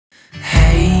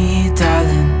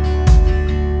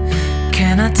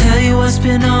what's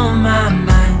been on my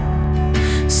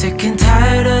mind. Sick and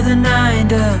tired of the 9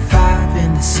 to 5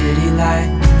 in the city life.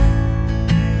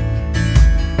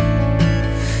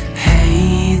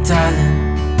 Hey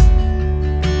darling,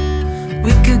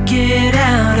 we could get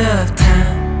out of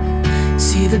town,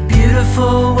 see the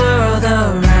beautiful world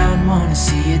around, wanna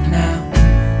see it now.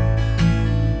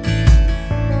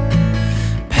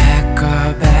 Pack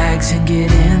our bags and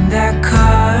get in that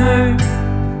car,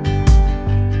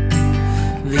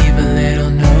 leave a little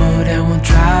note and we'll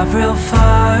drive real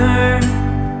far.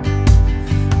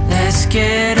 Let's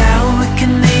get out, we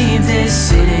can leave this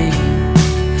city.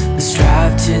 Let's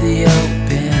drive to the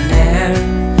open air.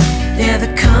 Yeah,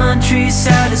 the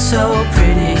countryside is so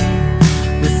pretty,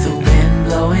 with the wind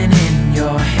blowing in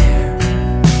your hair.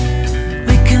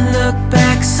 We can look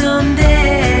back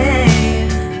someday.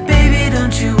 Baby,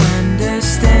 don't you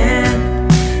understand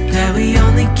that we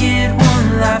only get one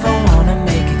life? I wanna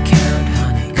make it count,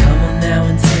 honey. Come on now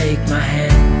and take my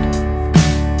hand.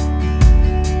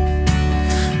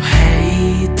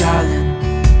 Hey darling,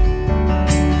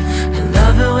 I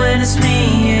love it when it's me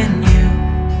and you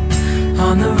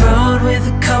on the road with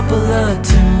a couple of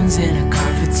tunes in a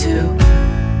car for two.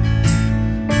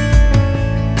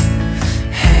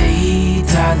 Hey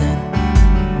darling,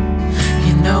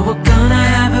 you know we're gonna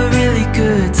have a really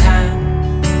good time,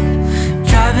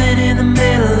 driving in the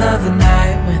middle of the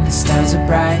night when the stars are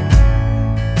bright.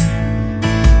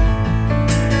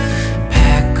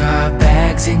 Pack our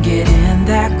bags and get in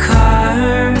that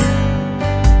car,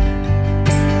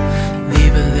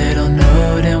 leave a little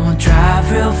note and we'll drive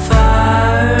real far.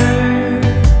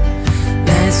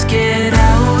 Let's get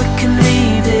out, we can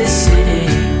leave this city.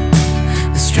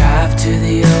 Let's drive to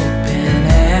the open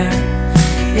air.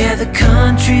 Yeah, the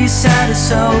countryside is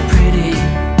so pretty,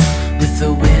 with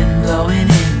the wind blowing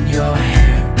in your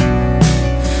hair.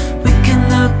 We can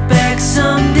look back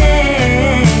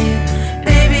someday.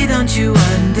 Baby, don't you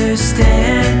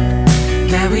understand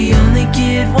that we only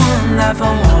get one life?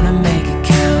 I wanna make it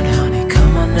count, honey.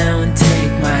 Come on now and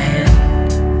take my hand.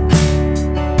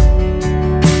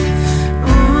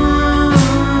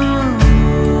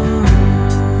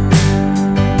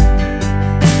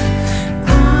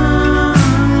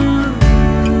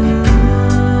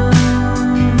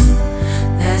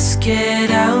 Get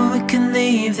out, we can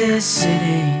leave this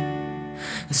city.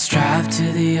 Let's drive to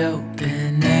the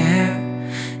open air.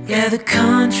 Yeah, the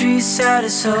countryside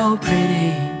is so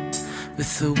pretty,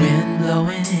 with the wind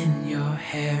blowing in your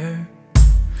hair.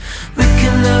 We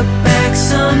can look back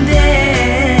some